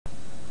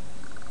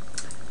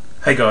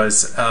Hey guys,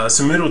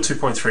 so Moodle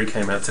 2.3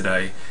 came out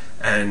today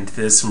and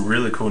there's some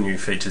really cool new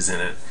features in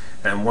it,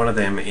 and one of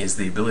them is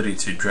the ability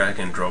to drag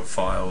and drop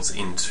files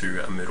into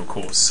a Moodle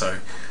course. So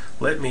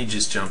let me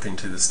just jump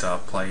into the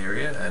Start Play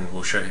area and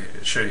we'll show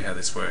you how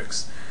this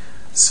works.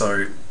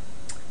 So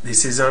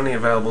this is only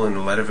available in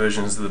the later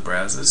versions of the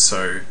browsers,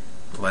 so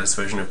the latest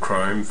version of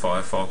Chrome,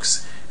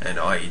 Firefox and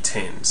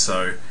IE10.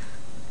 So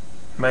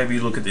maybe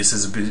look at this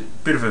as a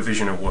bit of a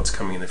vision of what's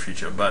coming in the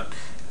future, but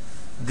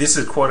this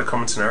is quite a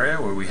common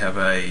scenario where we have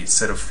a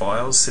set of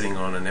files sitting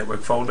on a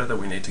network folder that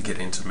we need to get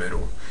into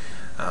Moodle.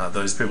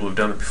 Those people who've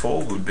done it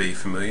before would be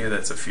familiar.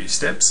 That's a few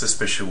steps,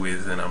 especially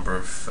with a number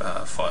of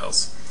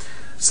files.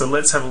 So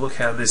let's have a look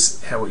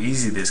how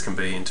easy this can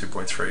be in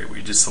 2.3.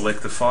 We just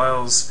select the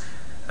files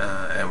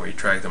and we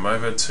drag them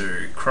over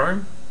to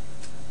Chrome,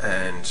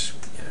 and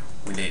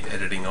we need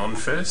editing on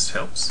first,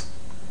 helps.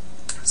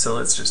 So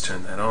let's just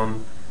turn that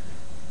on,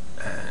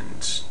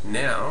 and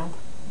now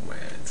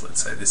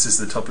let's say this is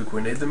the topic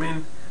we need them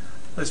in.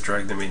 Let's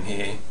drag them in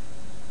here,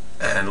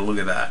 and look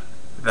at that.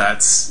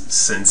 That's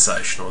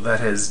sensational. That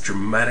has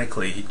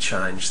dramatically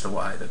changed the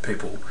way that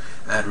people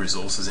add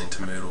resources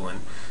into Moodle,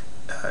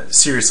 and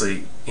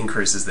seriously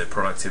increases their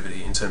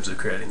productivity in terms of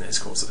creating these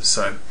courses.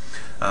 So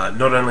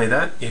not only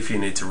that, if you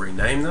need to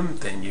rename them,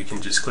 then you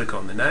can just click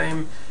on the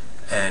name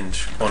and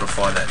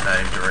modify that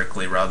name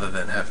directly rather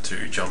than have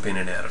to jump in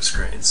and out of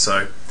screens.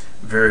 So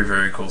very,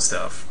 very cool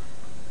stuff.